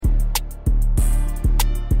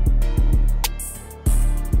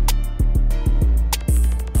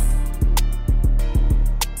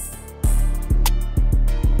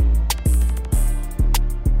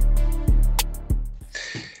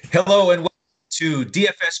Hello and welcome to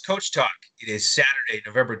DFS Coach Talk. It is Saturday,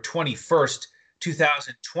 November 21st,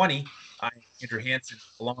 2020. I'm Andrew Hansen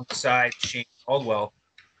alongside Shane Caldwell.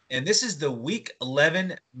 And this is the Week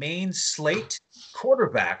 11 main slate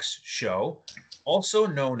quarterbacks show, also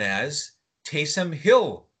known as Taysom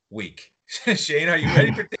Hill Week. Shane, are you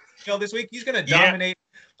ready for Taysom Hill this week? He's going to Yeah, dominate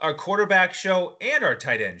our quarterback show and our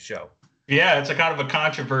tight end show. yeah, it's a kind of a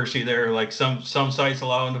controversy there. Like some sites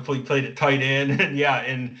allow him to play the tight end, and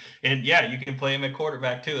yeah, you can play him at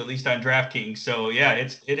quarterback too, at least on Draftkings. So yeah,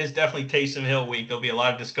 it is definitely Taysom Hill week. There'll be a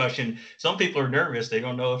lot of discussion. Some people are nervous; they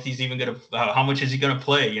don't know if he's even gonna, how much is he gonna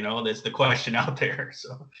play? That's the question out there.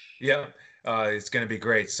 So Yeah, it's going to be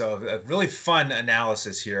great. So a really fun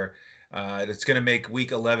analysis here. It's going to make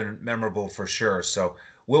Week 11 memorable for sure. So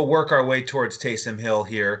we'll work our way towards Taysom Hill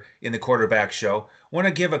here in the quarterback show. Want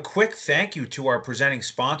to give a quick thank you to our presenting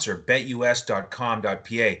sponsor,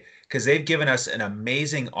 betus.com.pa, because they've given us an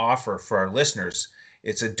amazing offer for our listeners.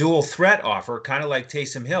 It's a dual threat offer, kind of like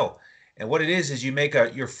Taysom Hill. And what it is you make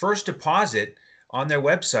your first deposit on their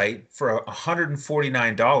website for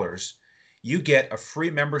 $149. You get a free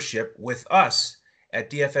membership with us at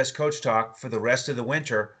DFS Coach Talk for the rest of the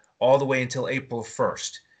winter, all the way until April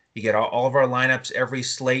 1st. You get all of our lineups, every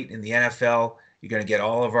slate in the NFL. You're going to get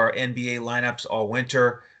all of our NBA lineups all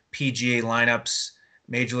winter, PGA lineups,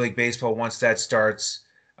 Major League Baseball once that starts.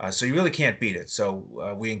 So you really can't beat it.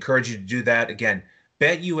 So we encourage you to do that. Again,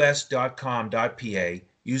 betus.com.pa.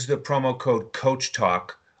 Use the promo code Coach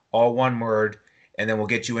Talk, all one word, and then we'll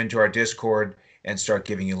get you into our Discord and start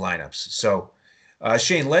giving you lineups. So,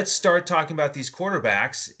 Shane, let's start talking about these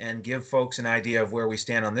quarterbacks and give folks an idea of where we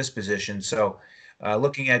stand on this position. So,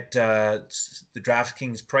 looking at the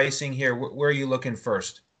DraftKings pricing here, where are you looking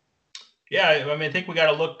first? yeah, I mean, I think we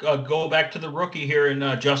got to go back to the rookie here in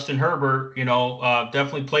Justin Herbert.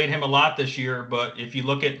 Definitely played him a lot this year. But if you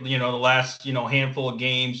look at the last handful of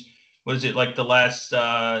games, what is it, like the last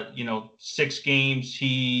 6 games?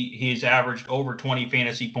 He's averaged over 20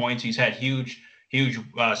 fantasy points. He's had huge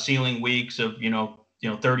ceiling weeks of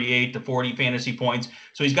 38 to 40 fantasy points.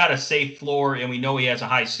 So he's got a safe floor, and we know he has a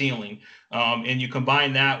high ceiling. And you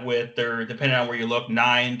combine that with their, depending on where you look,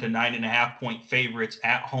 9 to 9.5 point favorites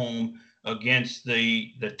at home against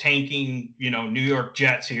the tanking New York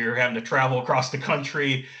Jets here, having to travel across the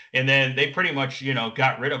country. And then they pretty much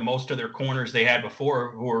got rid of most of their corners they had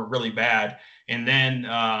before, who were really bad. And then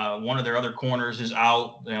one of their other corners is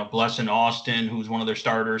out, Blessin Austin, who's one of their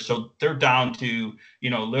starters. So they're down to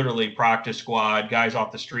literally practice squad guys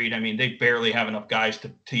off the street. I mean, they barely have enough guys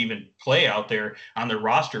to even play out there on their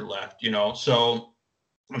roster left. So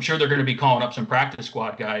I'm sure they're going to be calling up some practice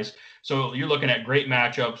squad guys. So you're looking at great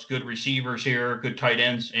matchups, good receivers here, good tight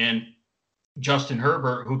ends, and Justin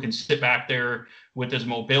Herbert, who can sit back there with his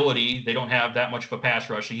mobility. They don't have that much of a pass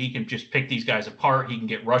rush. He can just pick these guys apart. He can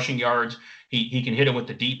get rushing yards. He can hit them with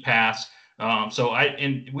the deep pass.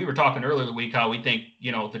 And we were talking earlier in the week how we think,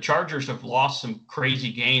 the Chargers have lost some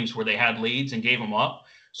crazy games where they had leads and gave them up.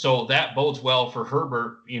 So that bodes well for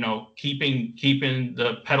Herbert, keeping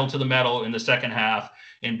the pedal to the metal in the second half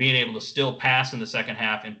and being able to still pass in the second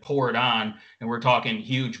half and pour it on. And we're talking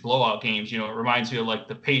huge blowout games. It reminds me of like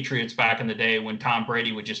the Patriots back in the day when Tom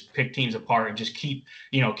Brady would just pick teams apart and just keep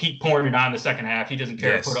pouring it on in the second half. He doesn't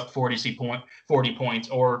care to put up 40 points,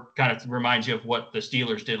 or kind of reminds you of what the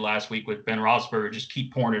Steelers did last week with Ben Roethlisberger, just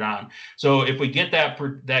keep pouring it on. So if we get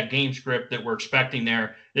that game script that we're expecting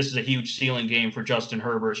there, this is a huge ceiling game for Justin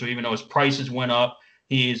Herbert. So even though his prices went up,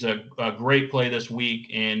 he's a great play this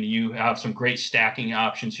week, and you have some great stacking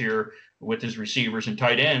options here with his receivers and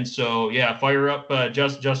tight ends. So, yeah, fire up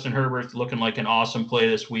Justin Herbert, looking like an awesome play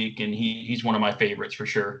this week, and he's one of my favorites for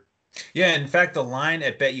sure. Yeah, in fact, the line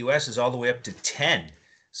at BetUS is all the way up to 10.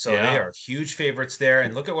 So they Yeah. are huge favorites there.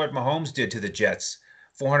 And look at what Mahomes did to the Jets,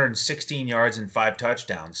 416 yards and 5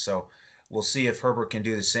 touchdowns. So we'll see if Herbert can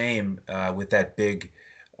do the same with that big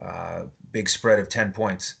spread of 10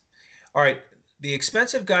 points. All right, the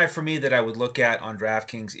expensive guy for me that I would look at on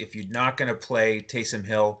DraftKings if you're not going to play Taysom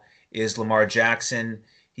Hill is Lamar Jackson.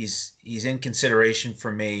 He's in consideration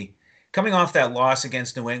for me. Coming off that loss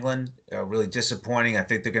against New England, really disappointing. I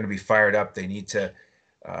think they're going to be fired up. They need to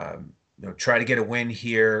try to get a win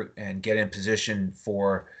here and get in position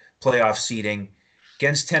for playoff seeding.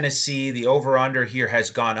 Against Tennessee, the over-under here has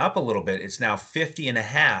gone up a little bit. It's now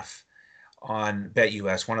 50.5 on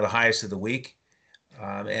BetUS, one of the highest of the week.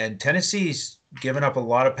 And Tennessee's given up a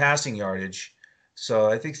lot of passing yardage. So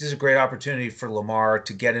I think this is a great opportunity for Lamar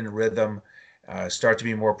to get in rhythm, start to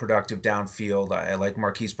be more productive downfield. I like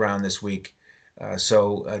Marquise Brown this week.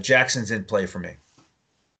 So Jackson's in play for me.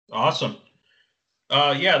 Awesome.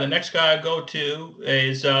 Yeah, the next guy I go to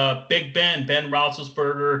is Big Ben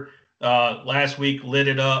Roethlisberger. Last week lit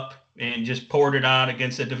it up and just poured it on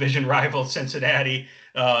against a division rival, Cincinnati.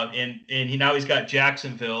 And he's got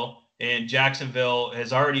Jacksonville, and Jacksonville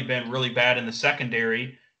has already been really bad in the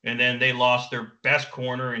secondary. And then they lost their best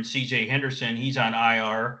corner in C.J. Henderson. He's on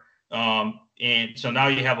IR. And so now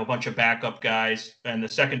you have a bunch of backup guys in the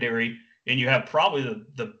secondary, and you have probably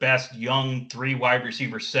the best young three wide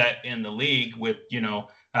receiver set in the league with,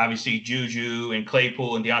 obviously Juju and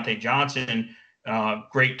Claypool and Deontay Johnson,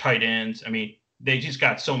 great tight ends. I mean, they just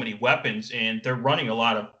got so many weapons, and they're running a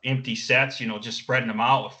lot of empty sets, just spreading them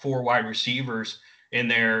out with four wide receivers in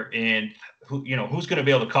there. And who's going to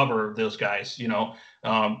be able to cover those guys?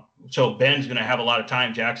 So Ben's going to have a lot of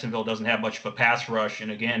time. Jacksonville doesn't have much of a pass rush.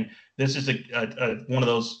 And again, this is one of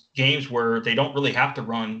those games where they don't really have to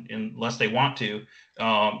run unless they want to.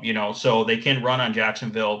 So they can run on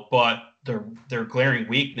Jacksonville, but their glaring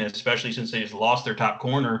weakness, especially since they just lost their top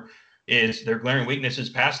corner, is their glaring weakness is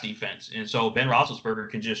pass defense. And so Ben Roethlisberger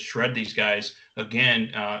can just shred these guys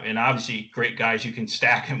again. And obviously, great guys you can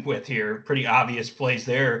stack him with here. Pretty obvious plays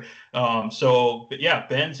there. But yeah,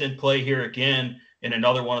 Ben's in play here again in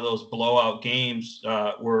another one of those blowout games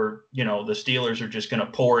where the Steelers are just going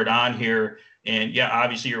to pour it on here. And yeah,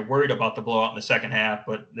 obviously you're worried about the blowout in the second half,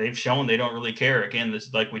 but they've shown they don't really care. Again,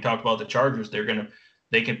 this, like we talked about the Chargers,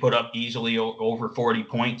 they can put up easily over 40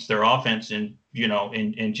 points, their offense, and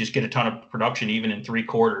just get a ton of production even in three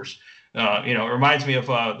quarters. It reminds me of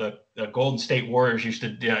the Golden State Warriors used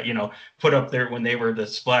to, put up there when they were the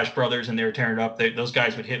Splash Brothers and they were tearing it up. Those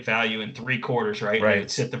guys would hit value in three quarters, right? Right. They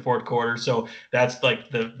would sit the fourth quarter. So that's like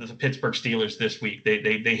the Pittsburgh Steelers this week.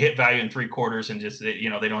 They hit value in three quarters and just they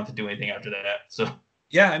don't have to do anything after that. So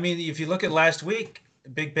Yeah, I mean, if you look at last week,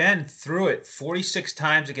 Big Ben threw it 46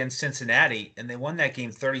 times against Cincinnati, and they won that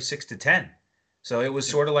game 36-10. So it was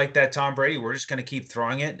sort of like that Tom Brady. We're just going to keep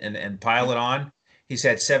throwing it and pile it on. He's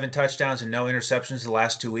had 7 touchdowns and no interceptions the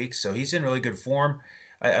last 2 weeks, so he's in really good form.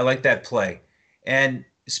 I like that play. And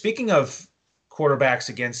speaking of quarterbacks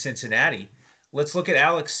against Cincinnati, let's look at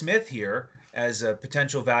Alex Smith here as a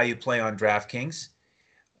potential value play on DraftKings.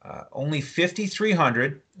 Only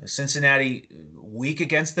 5,300. Cincinnati weak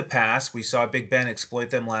against the pass. We saw Big Ben exploit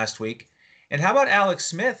them last week. And how about Alex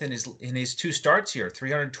Smith in his 2 starts here?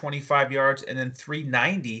 325 yards and then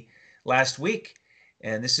 390 last week.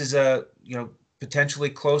 And this is a potentially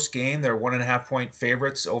close game. They're 1.5 point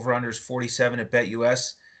favorites. Over under is 47 at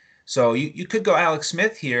BetUS. So you could go Alex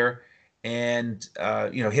Smith here and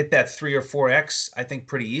hit that 3 or 4x, I think,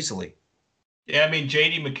 pretty easily. yeah, I mean,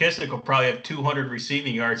 J.D. McKissick will probably have 200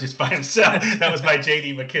 receiving yards just by himself. That was my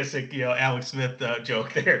J.D. McKissick, Alex Smith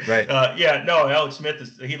joke there. Right. Yeah, no, Alex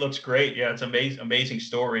Smith he looks great. Yeah, it's amazing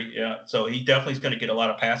story. Yeah, so he definitely is going to get a lot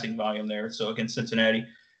of passing volume there. So against Cincinnati.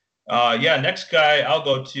 Yeah, next guy I'll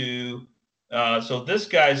go to. So this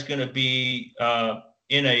guy's going to be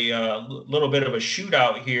in a little bit of a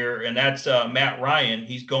shootout here, and that's Matt Ryan.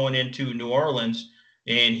 He's going into New Orleans,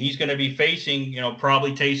 and he's going to be facing,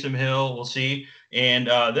 probably Taysom Hill. We'll see. And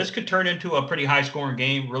this could turn into a pretty high-scoring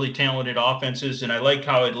game, really talented offenses. And I like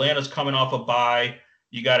how Atlanta's coming off a bye.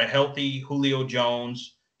 You got a healthy Julio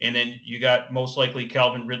Jones, and then you got most likely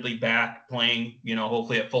Calvin Ridley back playing,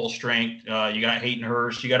 hopefully at full strength. You got Hayden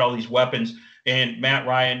Hurst. You got all these weapons. And Matt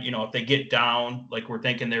Ryan, if they get down, like we're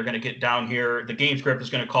thinking they're going to get down here, the game script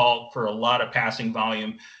is going to call for a lot of passing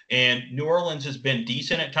volume. And New Orleans has been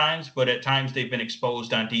decent at times, but at times they've been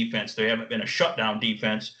exposed on defense. They haven't been a shutdown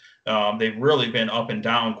defense. They've really been up and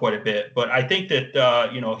down quite a bit. But I think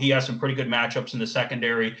that, he has some pretty good matchups in the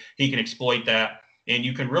secondary. He can exploit that. And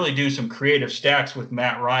you can really do some creative stacks with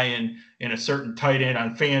Matt Ryan in a certain tight end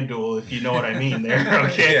on Fanduel, if you know what I mean there.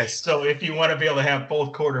 Okay. Yes. So if you want to be able to have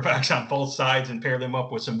both quarterbacks on both sides and pair them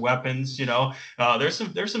up with some weapons, there's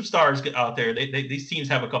some stars out there. These teams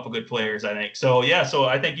have a couple good players, I think. So yeah, so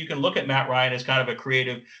I think you can look at Matt Ryan as kind of a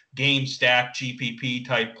creative game stack GPP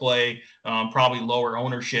type play, probably lower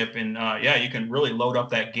ownership, and you can really load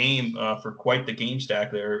up that game for quite the game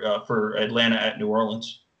stack there for Atlanta at New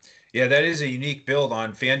Orleans. Yeah, that is a unique build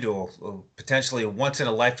on FanDuel, potentially a once in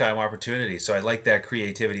a lifetime opportunity. So I like that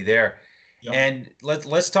creativity there. Yep. And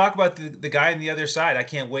let's talk about the guy on the other side. I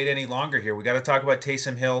can't wait any longer here. We got to talk about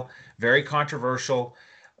Taysom Hill. Very controversial.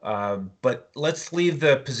 But let's leave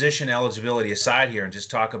the position eligibility aside here and just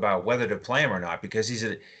talk about whether to play him or not, because he's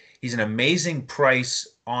an amazing price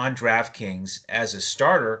on DraftKings as a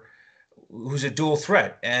starter who's a dual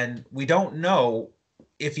threat. And we don't know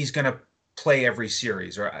if he's going to play every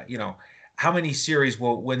series, or how many series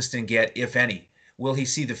will Winston get, if any? Will he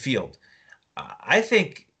see the field? I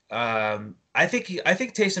think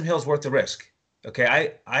Taysom Hill's worth the risk.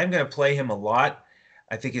 Okay, I'm going to play him a lot.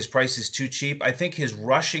 I think his price is too cheap. I think his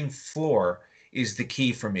rushing floor is the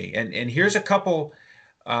key for me. And here's a couple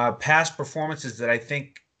past performances that I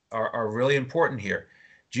think are really important here.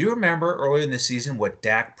 Do you remember earlier in the season what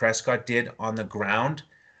Dak Prescott did on the ground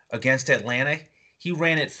against Atlanta? He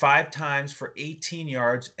ran it 5 times for 18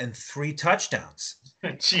 yards and 3 touchdowns.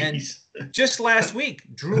 And Jeez. just last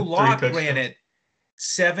week, Drew Three Lock ran touchdowns. it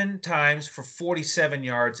 7 times for 47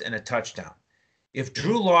 yards and a touchdown. If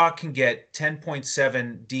Drew Lock can get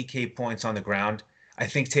 10.7 DK points on the ground, I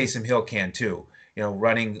think Taysom Hill can too.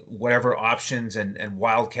 Running whatever options and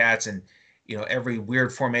wildcats and every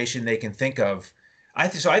weird formation they can think of. I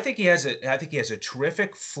think he has a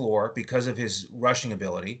terrific floor because of his rushing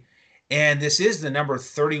ability, and this is the number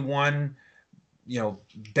 31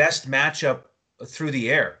 best matchup through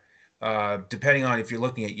the air. Depending on if you're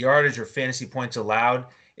looking at yardage or fantasy points allowed,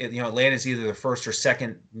 Atlanta's either the first or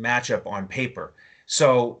second matchup on paper.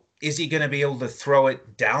 So is he going to be able to throw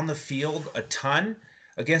it down the field a ton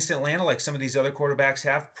against Atlanta like some of these other quarterbacks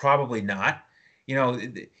have? Probably not.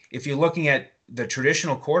 If you're looking at the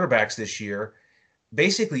traditional quarterbacks this year,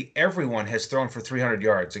 basically everyone has thrown for 300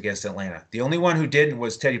 yards against Atlanta. The only one who didn't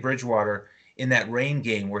was Teddy Bridgewater in that rain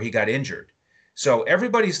game where he got injured. So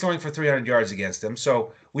everybody's throwing for 300 yards against them.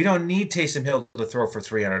 So we don't need Taysom Hill to throw for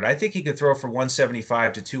 300. I think he could throw for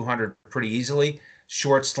 175 to 200 pretty easily.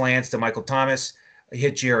 Short slants to Michael Thomas,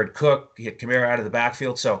 hit Jared Cook, hit Kamara out of the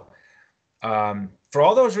backfield. So for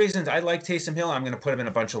all those reasons, I like Taysom Hill. I'm going to put him in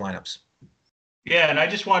a bunch of lineups. Yeah, and I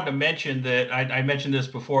just wanted to mention that I mentioned this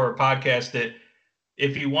before our podcast that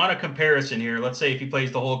if you want a comparison here, let's say if he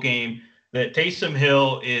plays the whole game, that Taysom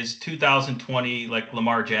Hill is 2020 like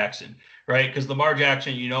Lamar Jackson, right? Because Lamar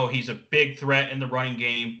Jackson, he's a big threat in the running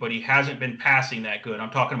game, but he hasn't been passing that good. I'm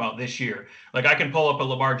talking about this year. Like I can pull up a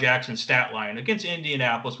Lamar Jackson stat line against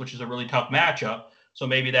Indianapolis, which is a really tough matchup. So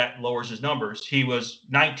maybe that lowers his numbers. He was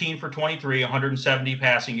 19 for 23, 170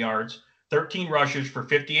 passing yards, 13 rushes for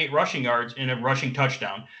 58 rushing yards, and a rushing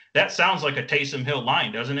touchdown. That sounds like a Taysom Hill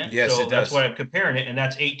line, doesn't it? Yes, it So that's does. why I'm comparing it, and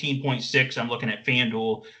that's 18.6. I'm looking at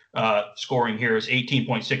FanDuel scoring here is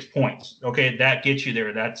 18.6 points. Okay, that gets you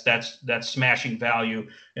there. That's smashing value,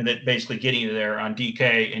 and that basically getting you there on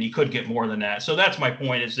DK, and he could get more than that. So that's my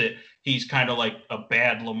point is that he's kind of like a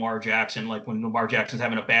bad Lamar Jackson, like when Lamar Jackson's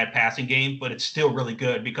having a bad passing game, but it's still really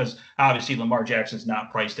good because obviously Lamar Jackson's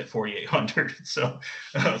not priced at 4,800. So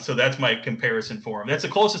that's my comparison for him. That's the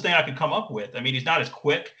closest thing I could come up with. I mean, he's not as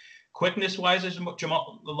quickness wise as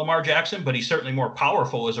Lamar Jackson, but he's certainly more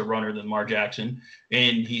powerful as a runner than Lamar Jackson,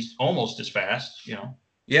 and he's almost as fast.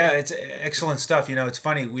 Yeah, it's excellent stuff. It's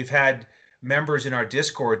funny. We've had members in our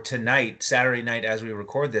Discord tonight, Saturday night, as we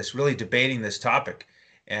record this, really debating this topic.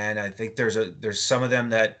 And I think there's some of them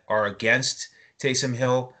that are against Taysom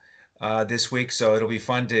Hill this week. So it'll be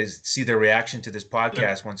fun to see their reaction to this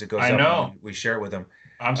podcast once it goes I up and know. we share it with them.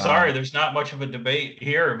 I'm sorry, Um, there's not much of a debate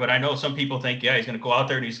here, but I know some people think, yeah, he's going to go out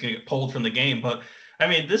there and he's going to get pulled from the game. But I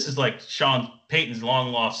mean, this is like Sean Payton's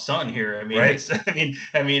long lost son here. I mean, right, it's,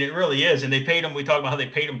 I mean, it really is. And they paid him. We talk about how they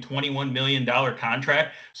paid him $21 million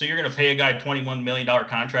contract. So you're going to pay a guy $21 million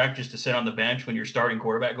contract just to sit on the bench when your starting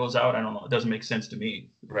quarterback goes out. I don't know. It doesn't make sense to me.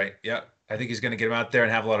 right. Yeah, I think he's going to get him out there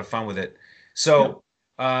and have a lot of fun with it. Yeah. So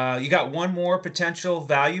you got one more potential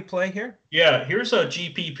value play here? Yeah, here's a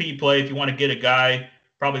GPP play if you want to get a guy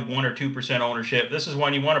probably 1 or 2% ownership. This is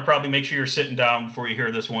one you want to probably make sure you're sitting down before you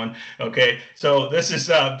hear this one. Okay, so this is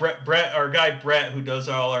Brett, our guy Brett, who does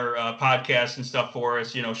all our podcasts and stuff for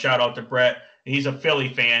us. Shout out to Brett. He's a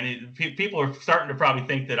Philly fan. People are starting to probably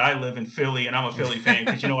think that I live in Philly and I'm a Philly fan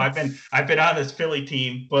because I've been on this Philly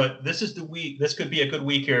team. But this is the week. This could be a good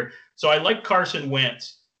week here. So I like Carson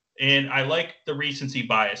Wentz. And I like the recency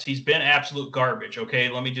bias. He's been absolute garbage. Okay,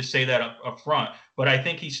 let me just say that up front. But I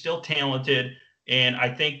think he's still talented, and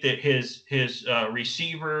I think that his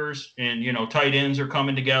receivers and tight ends are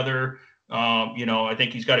coming together. I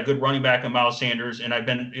think he's got a good running back in Miles Sanders, and I've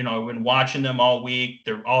been watching them all week.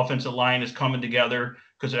 Their offensive line is coming together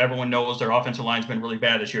because everyone knows their offensive line's been really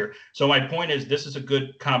bad this year. So my point is, this is a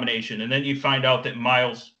good combination. And then you find out that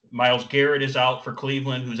Myles Garrett is out for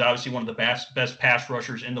Cleveland, who's obviously one of the best pass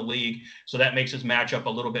rushers in the league. So that makes his matchup a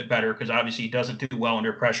little bit better because obviously he doesn't do well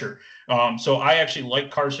under pressure. So I actually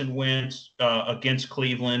like Carson Wentz against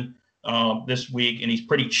Cleveland this week, and he's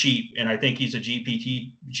pretty cheap. And I think he's a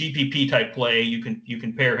GPP type play. You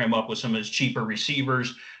can pair him up with some of his cheaper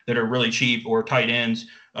receivers that are really cheap, or tight ends,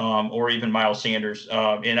 or even Miles Sanders.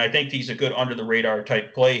 And I think he's a good under the radar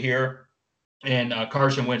type play here. And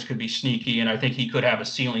Carson Wentz could be sneaky, and I think he could have a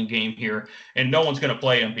ceiling game here. And no one's going to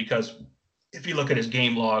play him because if you look at his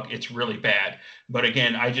game log, it's really bad. But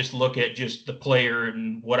again, I just look at just the player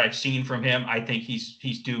and what I've seen from him. I think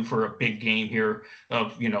he's due for a big game here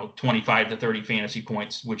of 25 to 30 fantasy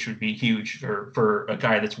points, which would be huge for a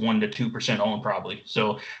guy that's 1 to 2% owned probably.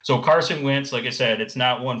 So Carson Wentz, like I said, it's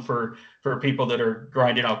not one for people that are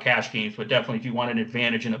grinding out cash games, but definitely if you want an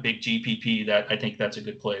advantage in a big GPP, that I think that's a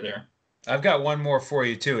good play there. I've got one more for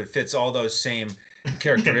you too. It fits all those same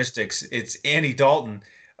characteristics. It's Andy Dalton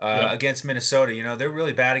Yep. against Minnesota. They're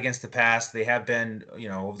really bad against the pass. They have been,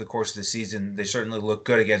 over the course of the season. They certainly look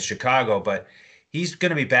good against Chicago, but he's going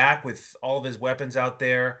to be back with all of his weapons out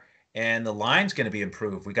there, and the line's going to be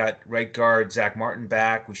improved. We got right guard Zach Martin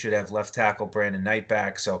back. We should have left tackle Brandon Knight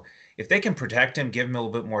back. So if they can protect him, give him a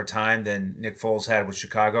little bit more time than Nick Foles had with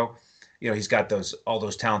Chicago, he's got all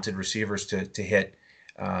those talented receivers to hit.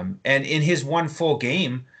 And in his one full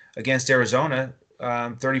game against Arizona,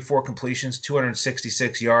 34 completions,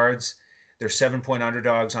 266 yards. They're 7-point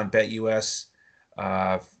underdogs on BetUS,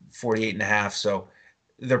 48 and a half. So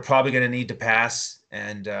they're probably going to need to pass.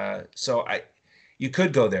 And you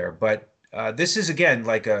could go there, but this is again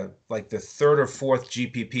like the third or fourth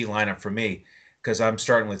GPP lineup for me because I'm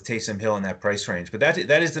starting with Taysom Hill in that price range. But that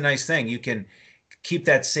is the nice thing. You can keep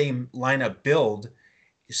that same lineup build,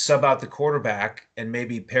 sub out the quarterback, and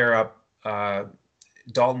maybe pair up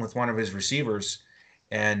Dalton with one of his receivers,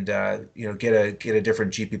 and get a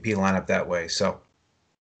different GPP lineup that way. So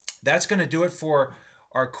that's going to do it for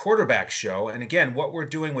our quarterback show. And again, what we're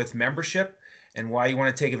doing with membership and why you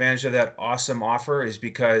want to take advantage of that awesome offer is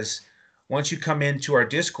because once you come into our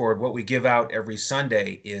Discord, what we give out every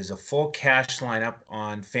Sunday is a full cash lineup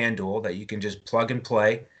on Fanduel that you can just plug and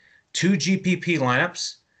play, 2 GPP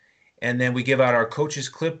lineups, and then we give out our coach's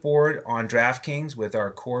clipboard on Draftkings with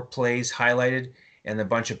our core plays highlighted and a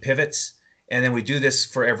bunch of pivots. And then we do this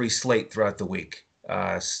for every slate throughout the week.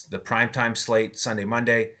 The primetime slate, Sunday,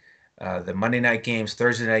 Monday, the Monday night games,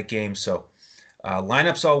 Thursday night games. So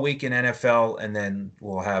lineups all week in NFL, and then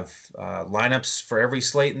we'll have lineups for every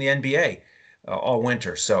slate in the NBA all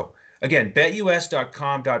winter. So again,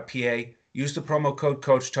 betus.com.pa. Use the promo code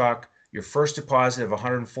Coach Talk. Your first deposit of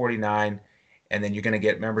 $149, and then you're going to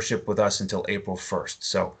get membership with us until April 1st.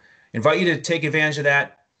 So invite you to take advantage of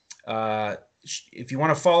that. If you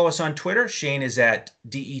want to follow us on Twitter, Shane is at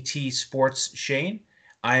DET Sports Shane.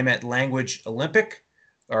 I am at Language Olympic.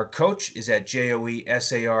 Our coach is at JOESARVADI.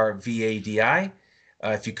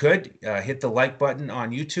 If you could, hit the like button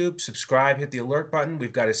on YouTube, subscribe, hit the alert button.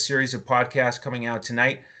 We've got a series of podcasts coming out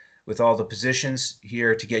tonight with all the positions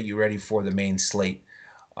here to get you ready for the main slate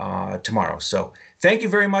tomorrow. So thank you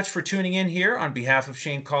very much for tuning in here on behalf of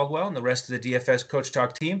Shane Caldwell and the rest of the DFS Coach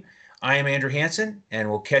Talk team. I am Andrew Hansen, and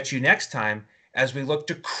we'll catch you next time as we look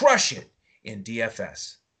to crush it in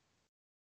DFS.